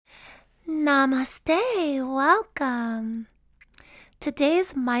Namaste, welcome.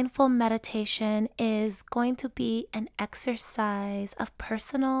 Today's mindful meditation is going to be an exercise of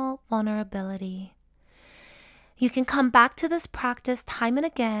personal vulnerability. You can come back to this practice time and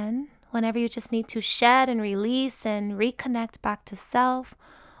again whenever you just need to shed and release and reconnect back to self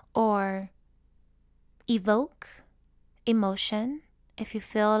or evoke emotion if you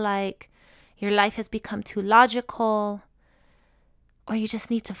feel like your life has become too logical, or you just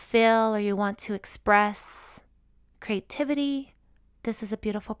need to feel or you want to express creativity. This is a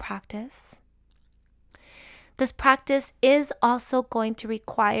beautiful practice. This practice is also going to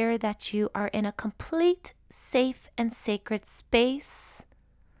require that you are in a complete, safe, and sacred space,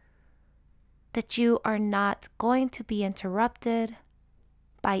 that you are not going to be interrupted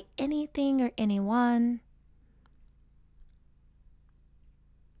by anything or anyone.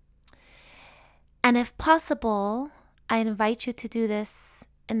 And if possible, I invite you to do this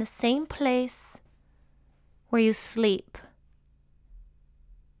in the same place where you sleep.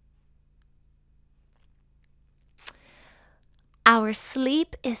 Our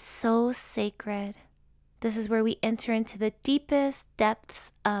sleep is so sacred. This is where we enter into the deepest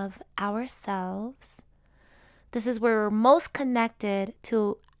depths of ourselves. This is where we're most connected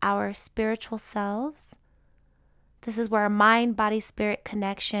to our spiritual selves. This is where our mind, body, spirit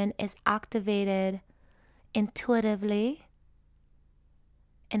connection is activated intuitively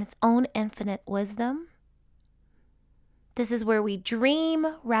in its own infinite wisdom. This is where we dream,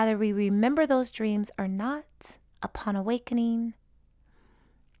 whether we remember those dreams or not, upon awakening.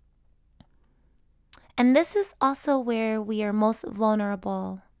 And this is also where we are most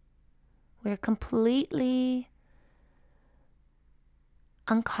vulnerable. We're completely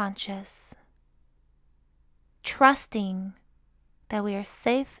unconscious, trusting that we are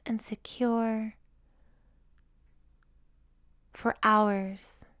safe and secure for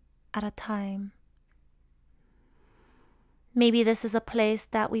hours at a time. Maybe this is a place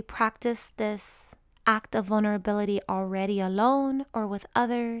that we practice this act of vulnerability already alone or with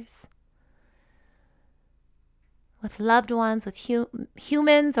others, with loved ones, with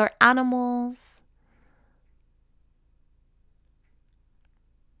humans or animals.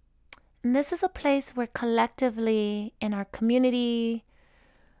 And this is a place where collectively in our community,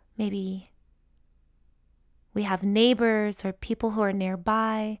 maybe we have neighbors or people who are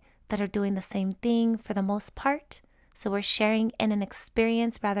nearby that are doing the same thing for the most part. So we're sharing in an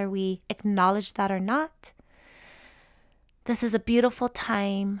experience, whether we acknowledge that or not. This is a beautiful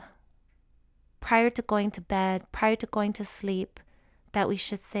time prior to going to bed, prior to going to sleep, that we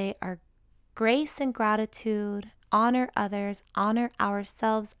should say our grace and gratitude, honor others, honor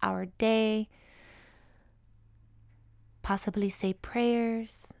ourselves, our day, possibly say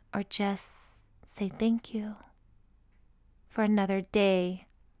prayers or just say thank you for another day,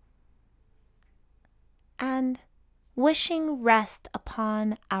 and wishing rest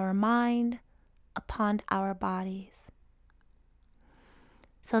upon our mind, upon our bodies.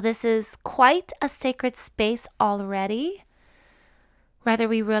 So this is quite a sacred space already, whether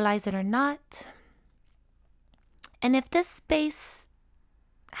we realize it or not. And if this space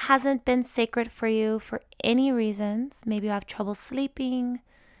hasn't been sacred for you for any reasons, maybe you have trouble sleeping,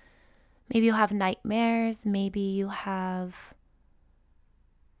 maybe you have nightmares, maybe you have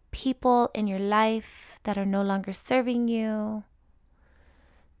people in your life that are no longer serving you,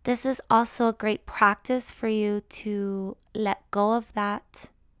 this is also a great practice for you to let go of that.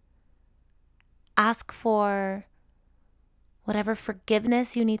 Ask for whatever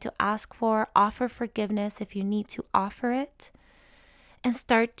forgiveness you need to ask for. Offer forgiveness if you need to offer it. And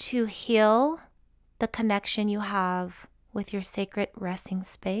start to heal the connection you have with your sacred resting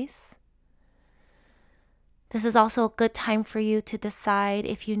space. This is also a good time for you to decide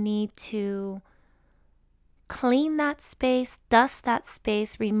if you need to clean that space, dust that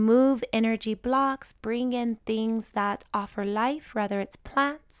space, remove energy blocks, bring in things that offer life, whether it's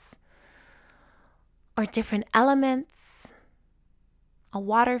plants or different elements, a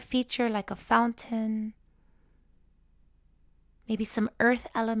water feature like a fountain, maybe some earth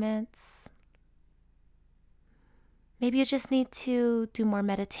elements. Maybe you just need to do more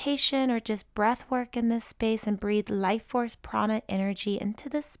meditation or just breath work in this space and breathe life force, prana energy into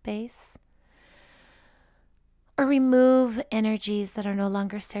this space. Or remove energies that are no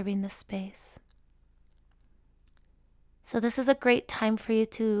longer serving this space. So this is a great time for you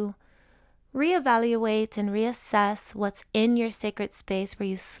to reevaluate and reassess what's in your sacred space where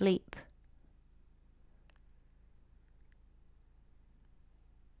you sleep.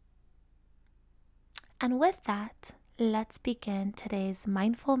 And with that, let's begin today's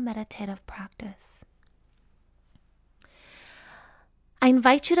mindful meditative practice. I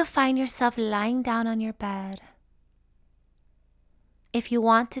invite you to find yourself lying down on your bed. If you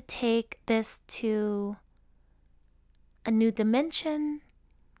want to take this to a new dimension,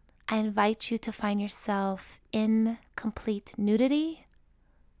 I invite you to find yourself in complete nudity,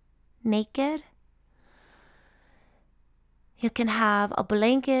 naked. You can have a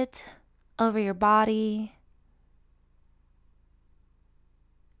blanket over your body.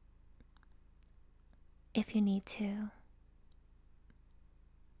 If you need to.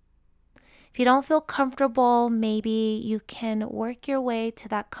 If you don't feel comfortable, maybe you can work your way to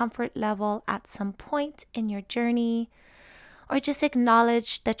that comfort level at some point in your journey, or just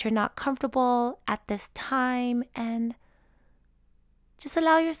acknowledge that you're not comfortable at this time and just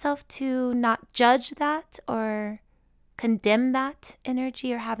allow yourself to not judge that or condemn that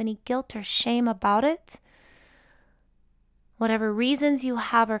energy or have any guilt or shame about it. Whatever reasons you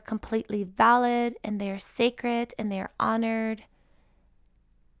have are completely valid and they are sacred and they are honored.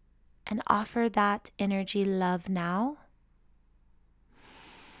 And offer that energy love now.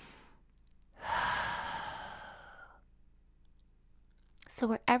 So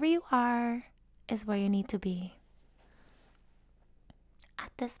wherever you are is where you need to be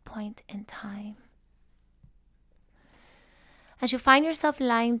at this point in time. As you find yourself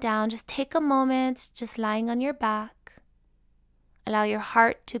lying down, just take a moment, just lying on your back. Allow your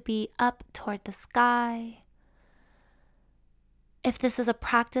heart to be up toward the sky. If this is a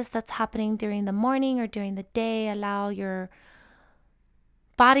practice that's happening during the morning or during the day, allow your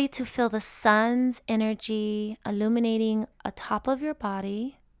body to feel the sun's energy illuminating atop of your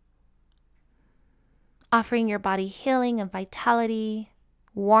body, offering your body healing and vitality,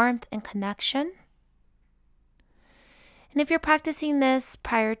 warmth and connection. And if you're practicing this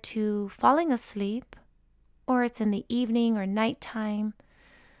prior to falling asleep, or it's in the evening or nighttime,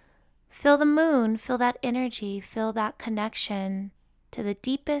 feel the moon, feel that energy, feel that connection to the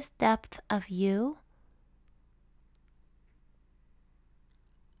deepest depth of you.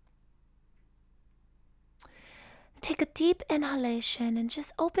 Take a deep inhalation and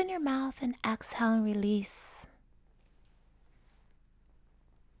just open your mouth and exhale and release.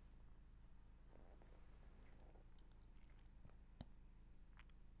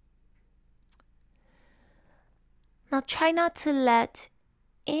 Now try not to let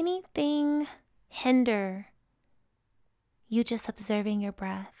anything hinder you just observing your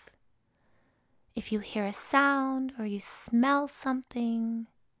breath. If you hear a sound or you smell something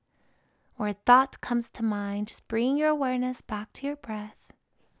or a thought comes to mind, just bring your awareness back to your breath.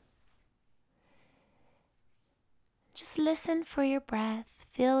 Just listen for your breath.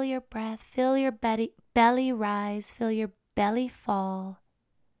 Feel your breath. Feel your belly rise. Feel your belly fall.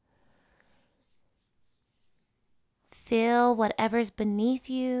 Feel whatever's beneath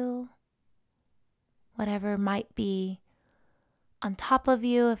you, whatever might be on top of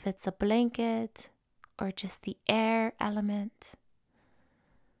you, if it's a blanket or just the air element.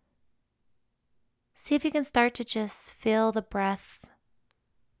 See if you can start to just feel the breath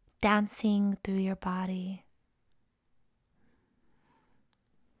dancing through your body.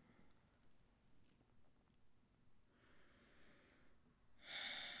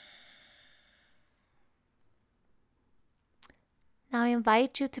 Now I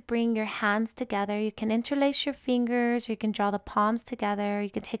invite you to bring your hands together. You can interlace your fingers, or you can draw the palms together. You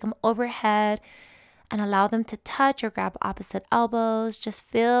can take them overhead and allow them to touch or grab opposite elbows. Just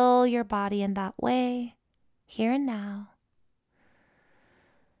feel your body in that way, here and now.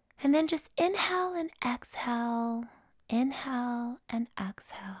 And then just inhale and exhale, inhale and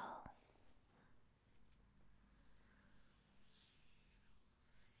exhale.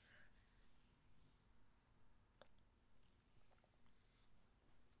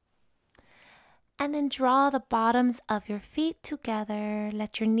 And then draw the bottoms of your feet together.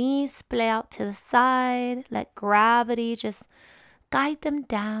 Let your knees splay out to the side. Let gravity just guide them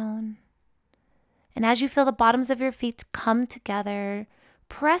down. And as you feel the bottoms of your feet come together,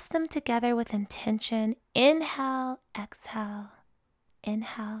 press them together with intention. Inhale, exhale.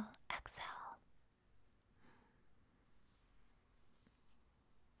 Inhale, exhale.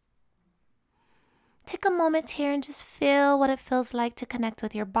 Take a moment here and just feel what it feels like to connect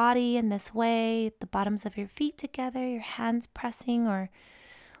with your body in this way. The bottoms of your feet together, your hands pressing, or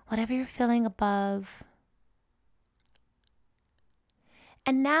whatever you're feeling above.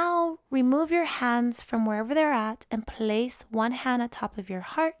 And now remove your hands from wherever they're at and place one hand atop of your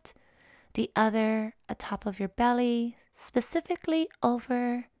heart, the other atop of your belly, specifically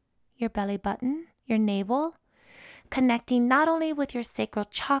over your belly button, your navel, connecting not only with your sacral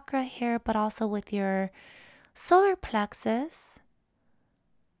chakra here, but also with your solar plexus.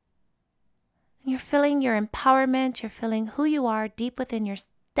 You're feeling your empowerment. You're feeling who you are deep within your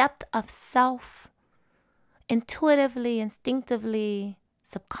depth of self, intuitively, instinctively,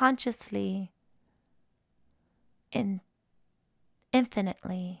 subconsciously, and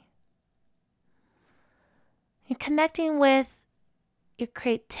infinitely. You're connecting with your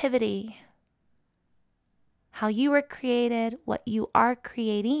creativity, how you were created, what you are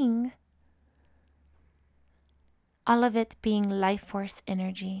creating, all of it being life force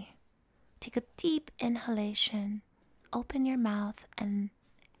energy. Take a deep inhalation, open your mouth, and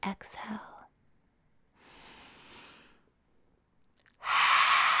exhale.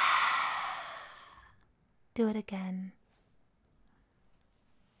 Do it again.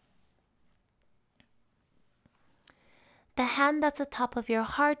 The hand that's atop of your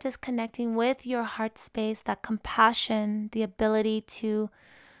heart is connecting with your heart space, that compassion, the ability to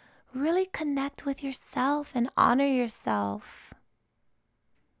really connect with yourself and honor yourself,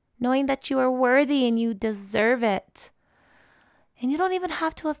 knowing that you are worthy and you deserve it. And you don't even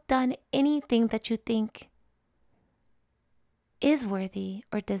have to have done anything that you think is worthy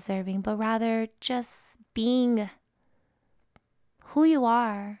or deserving, but rather just being who you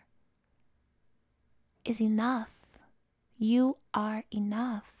are is enough. You are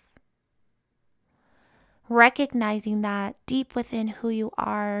enough. Recognizing that deep within who you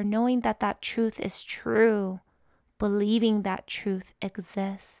are, knowing that that truth is true, believing that truth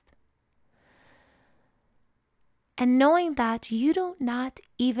exists. And knowing that you do not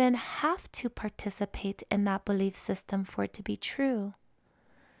even have to participate in that belief system for it to be true,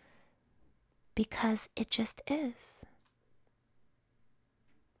 because it just is.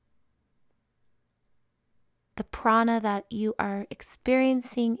 The prana that you are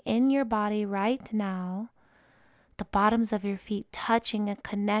experiencing in your body right now, the bottoms of your feet touching and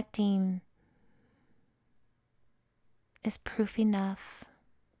connecting, is proof enough.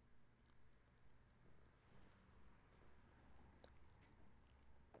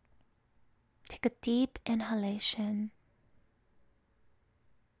 Take a deep inhalation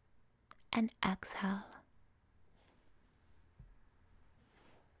and exhale.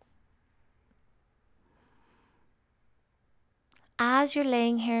 As you're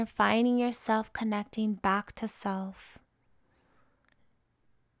laying here, finding yourself connecting back to self,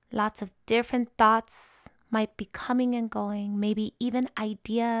 lots of different thoughts might be coming and going, maybe even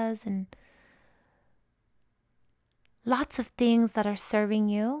ideas and lots of things that are serving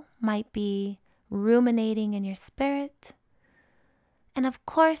you might be ruminating in your spirit. And of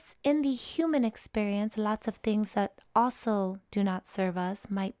course, in the human experience, lots of things that also do not serve us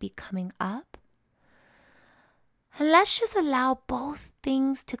might be coming up. And let's just allow both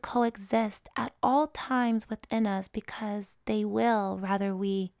things to coexist at all times within us, because they will, whether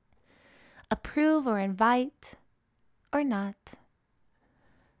we approve or invite or not.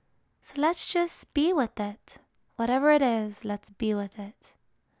 So let's just be with it. Whatever it is, let's be with it.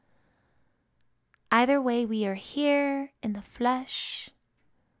 Either way, we are here in the flesh.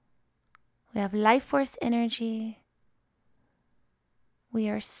 We have life force energy. We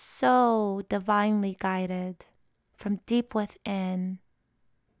are so divinely guided from deep within.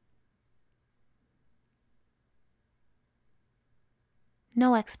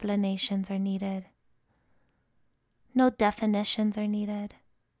 No explanations are needed. No definitions are needed.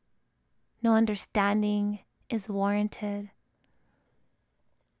 No understanding is warranted.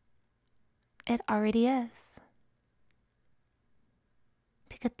 It already is.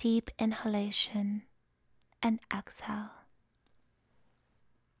 Take a deep inhalation and exhale.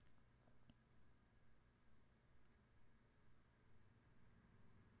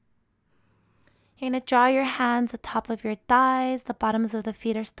 You're going to draw your hands atop of your thighs. The bottoms of the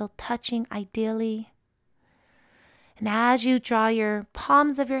feet are still touching, ideally. And as you draw your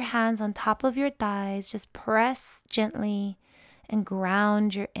palms of your hands on top of your thighs, just press gently and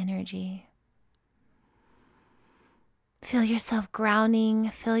ground your energy. Feel yourself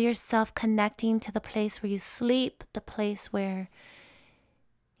grounding. Feel yourself connecting to the place where you sleep, the place where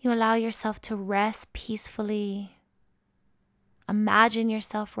you allow yourself to rest peacefully. Imagine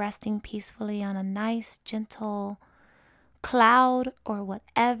yourself resting peacefully on a nice, gentle cloud or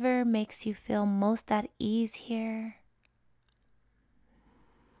whatever makes you feel most at ease here.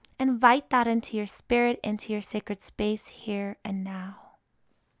 Invite that into your spirit, into your sacred space here and now.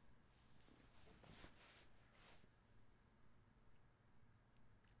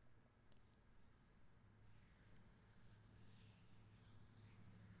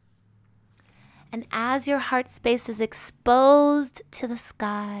 And as your heart space is exposed to the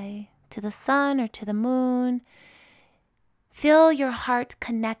sky, to the sun or to the moon, feel your heart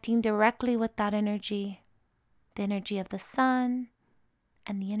connecting directly with that energy, the energy of the sun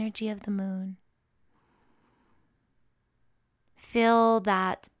and the energy of the moon. Feel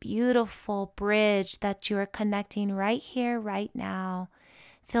that beautiful bridge that you are connecting right here, right now.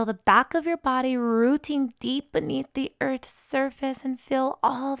 Feel the back of your body rooting deep beneath the earth's surface, and feel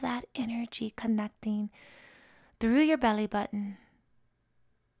all that energy connecting through your belly button.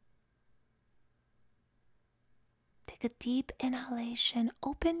 Take a deep inhalation,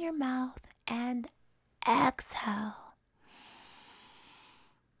 open your mouth, and exhale.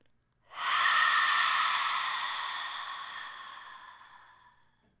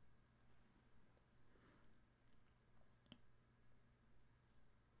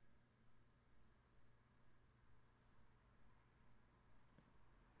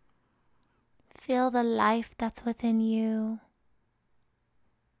 Feel the life that's within you.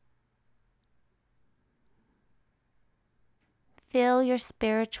 Feel your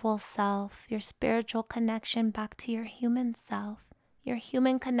spiritual self, your spiritual connection back to your human self, your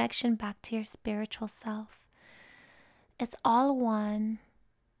human connection back to your spiritual self. It's all one.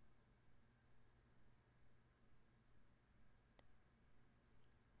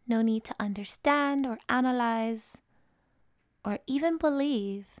 No need to understand or analyze or even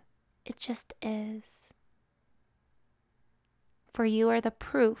believe. It just is. For you are the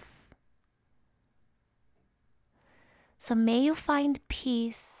proof. So may you find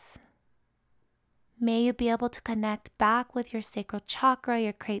peace. May you be able to connect back with your sacral chakra,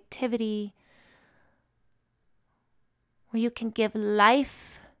 your creativity, where you can give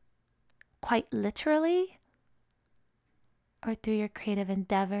life quite literally or through your creative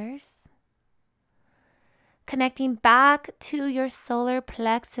endeavors. Connecting back to your solar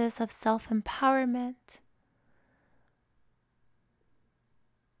plexus of self-empowerment.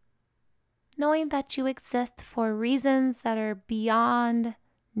 Knowing that you exist for reasons that are beyond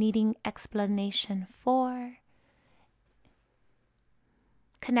needing explanation for.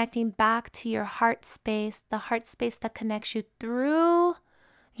 Connecting back to your heart space, the heart space that connects you through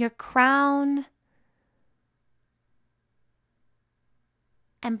your crown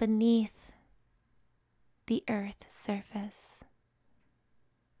and beneath the earth's surface,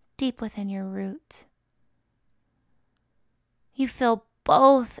 deep within your root. You feel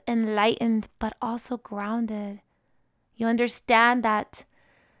both enlightened but also grounded. You understand that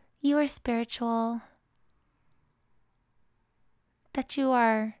you are spiritual, that you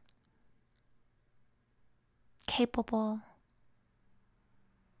are capable,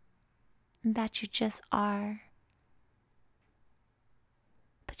 and that you just are.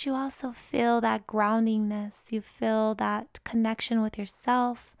 But you also feel that groundingness. You feel that connection with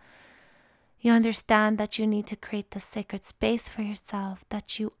yourself. You understand that you need to create the sacred space for yourself,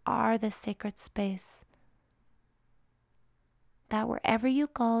 that you are the sacred space. That wherever you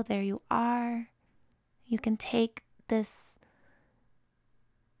go, there you are. You can take this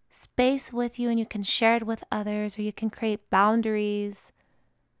space with you and you can share it with others, or you can create boundaries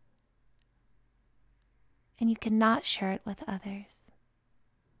and you cannot share it with others.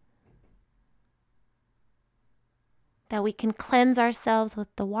 That we can cleanse ourselves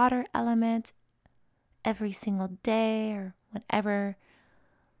with the water element every single day, or whenever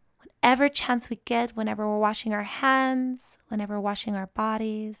chance we get, whenever we're washing our hands, whenever we're washing our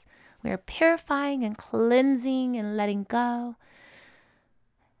bodies. We are purifying and cleansing and letting go.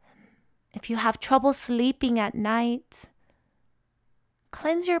 If you have trouble sleeping at night,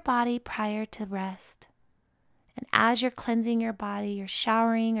 cleanse your body prior to rest. And as you're cleansing your body, you're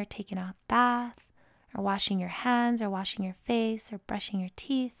showering or taking a bath, or washing your hands, or washing your face, or brushing your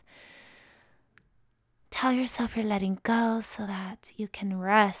teeth. Tell yourself you're letting go so that you can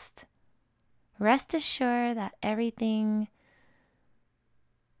rest. Rest assured that everything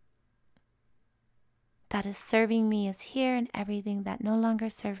that is serving me is here, and everything that no longer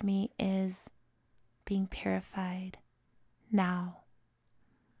serves me is being purified now.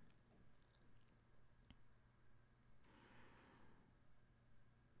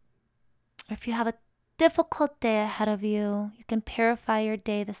 Or if you have a difficult day ahead of you, you can purify your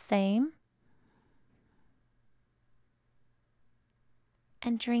day the same.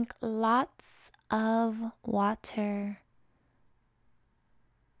 And drink lots of water.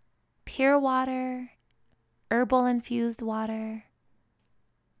 Pure water, herbal infused water,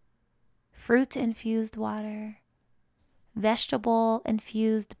 fruit infused water, vegetable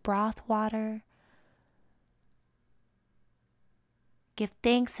infused broth water. Give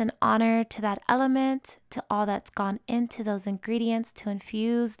thanks and honor to that element, to all that's gone into those ingredients to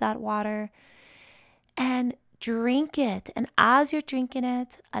infuse that water, and drink it. And as you're drinking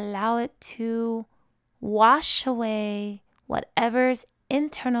it, allow it to wash away whatever's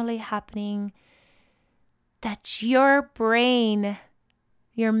internally happening that your brain,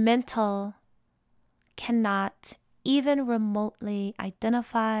 your mental, cannot even remotely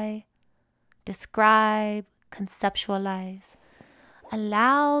identify, describe, conceptualize.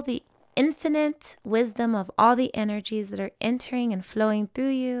 Allow the infinite wisdom of all the energies that are entering and flowing through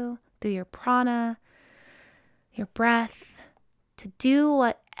you, through your prana, your breath, to do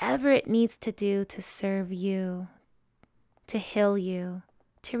whatever it needs to do to serve you, to heal you,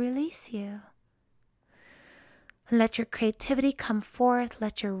 to release you. Let your creativity come forth.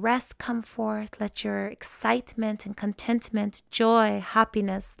 Let your rest come forth. Let your excitement and contentment, joy,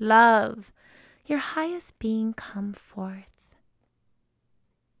 happiness, love, your highest being come forth.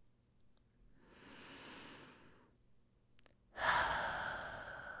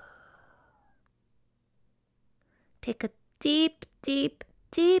 Take a deep, deep,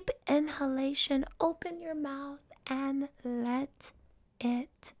 deep inhalation. Open your mouth and let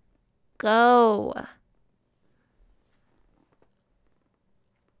it go.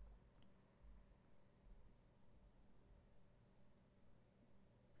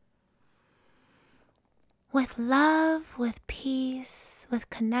 With love, with peace, with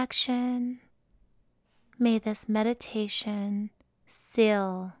connection, may this meditation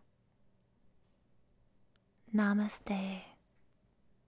seal. Namaste.